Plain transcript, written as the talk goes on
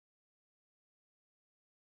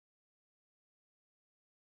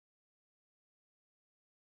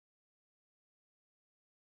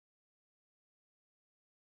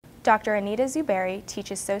Dr. Anita Zuberi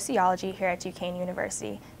teaches sociology here at Duquesne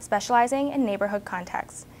University, specializing in neighborhood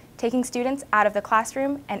contexts, taking students out of the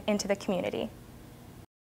classroom and into the community.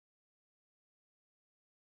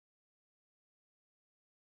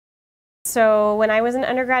 So when I was an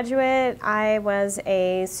undergraduate, I was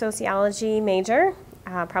a sociology major,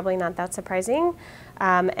 probably not that surprising,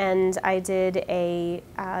 and I did a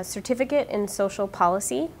certificate in social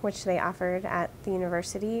policy, which they offered at the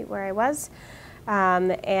university where I was.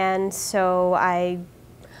 And so I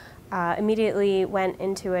immediately went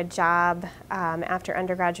into a job after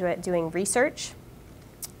undergraduate doing research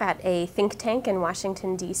at a think tank in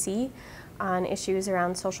Washington, D.C. on issues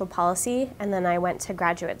around social policy, and then I went to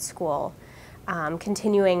graduate school,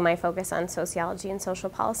 continuing my focus on sociology and social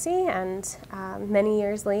policy, and many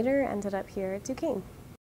years later ended up here at Duquesne.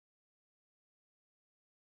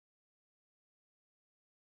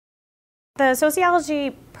 The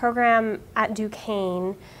sociology program at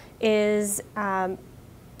Duquesne is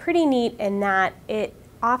pretty neat in that it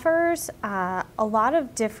offers a lot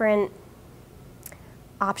of different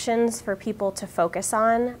options for people to focus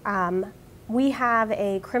on. We have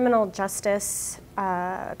a criminal justice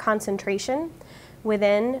concentration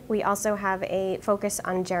within. We also have a focus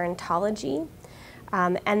on gerontology.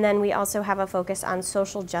 And then we also have a focus on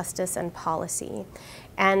social justice and policy.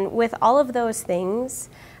 And with all of those things,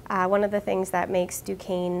 one of the things that makes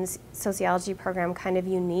Duquesne's sociology program kind of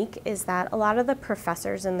unique is that a lot of the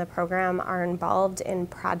professors in the program are involved in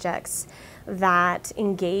projects that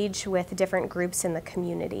engage with different groups in the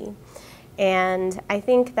community. And I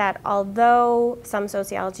think that although some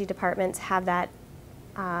sociology departments have that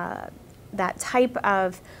type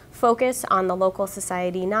of focus on the local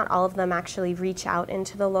society, not all of them actually reach out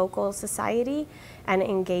into the local society and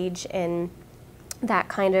engage in that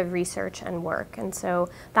kind of research and work. And so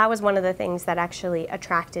that was one of the things that actually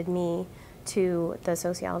attracted me to the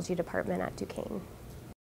sociology department at Duquesne.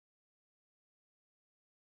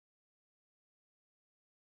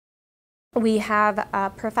 We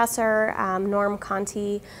have Professor Norm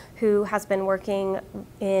Conti, who has been working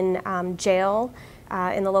in jail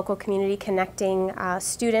in the local community, connecting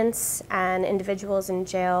students and individuals in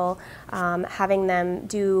jail, having them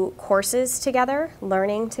do courses together,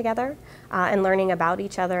 learning together, and learning about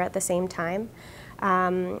each other at the same time.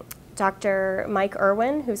 Dr. Mike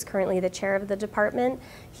Irwin, who's currently the chair of the department,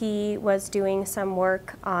 he was doing some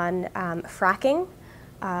work on fracking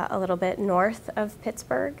a little bit north of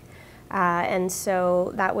Pittsburgh. And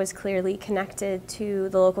so that was clearly connected to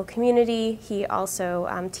the local community. He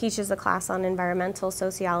also teaches a class on environmental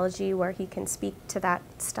sociology where he can speak to that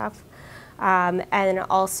stuff. And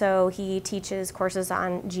also he teaches courses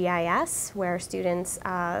on GIS where students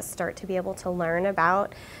start to be able to learn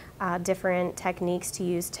about different techniques to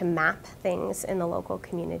use to map things in the local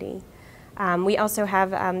community. We also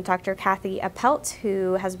have Dr. Kathy Appelt,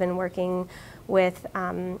 who has been working with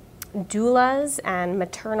doulas and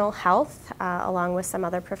maternal health, along with some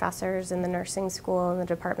other professors in the nursing school and the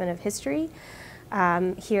Department of History.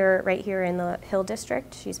 Right here in the Hill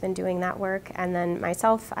District, she's been doing that work. And then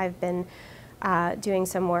myself, I've been doing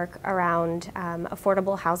some work around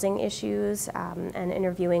affordable housing issues and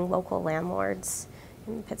interviewing local landlords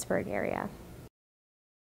in the Pittsburgh area.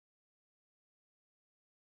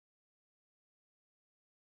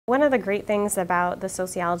 One of the great things about the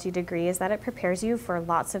sociology degree is that it prepares you for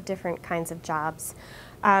lots of different kinds of jobs.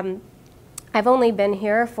 I've only been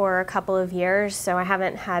here for a couple of years, so I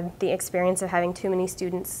haven't had the experience of having too many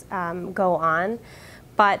students go on.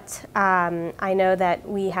 But I know that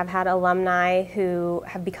we have had alumni who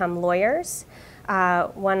have become lawyers.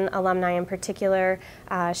 One alumni in particular,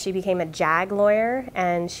 she became a JAG lawyer,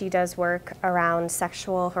 and she does work around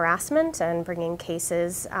sexual harassment and bringing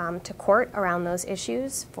cases to court around those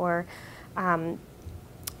issues for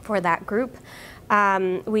that group.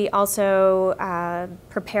 We also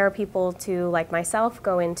prepare people to, like myself,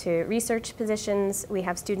 go into research positions. We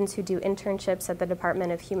have students who do internships at the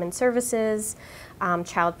Department of Human Services,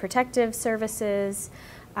 Child Protective Services.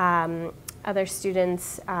 Other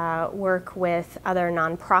students work with other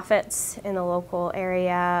nonprofits in the local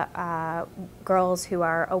area, girls who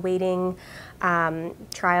are awaiting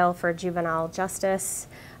trial for juvenile justice,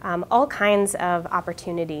 all kinds of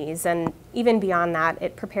opportunities. And even beyond that,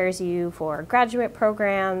 it prepares you for graduate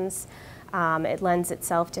programs. It lends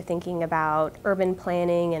itself to thinking about urban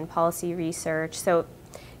planning and policy research. So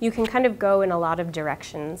you can kind of go in a lot of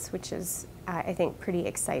directions, which is, I think, pretty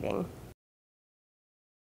exciting.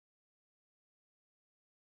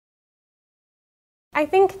 I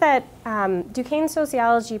think that Duquesne's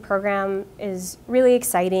sociology program is really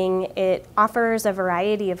exciting. It offers a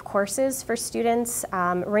variety of courses for students,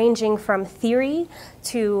 ranging from theory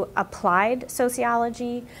to applied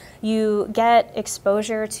sociology. You get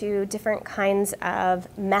exposure to different kinds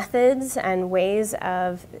of methods and ways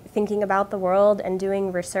of thinking about the world and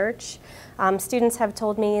doing research. Students have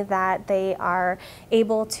told me that they are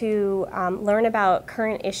able to learn about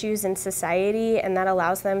current issues in society, and that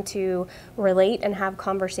allows them to relate and have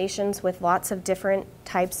conversations with lots of different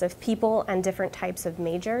types of people and different types of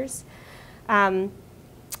majors. And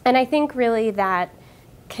I think really that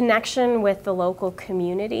connection with the local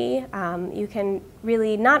community, you can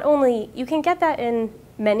really not only, you can get that in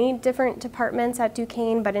many different departments at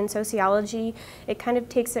Duquesne, but in sociology, it kind of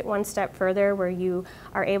takes it one step further, where you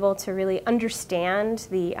are able to really understand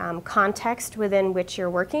the context within which you're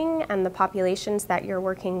working and the populations that you're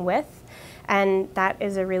working with. And that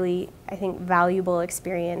is a really, I think, valuable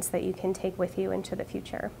experience that you can take with you into the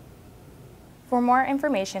future. For more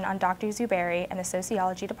information on Dr. Zuberi and the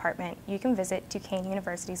Sociology Department, you can visit Duquesne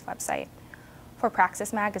University's website. For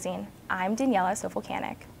Praxis Magazine, I'm Daniela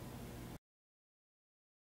Sofelkanik.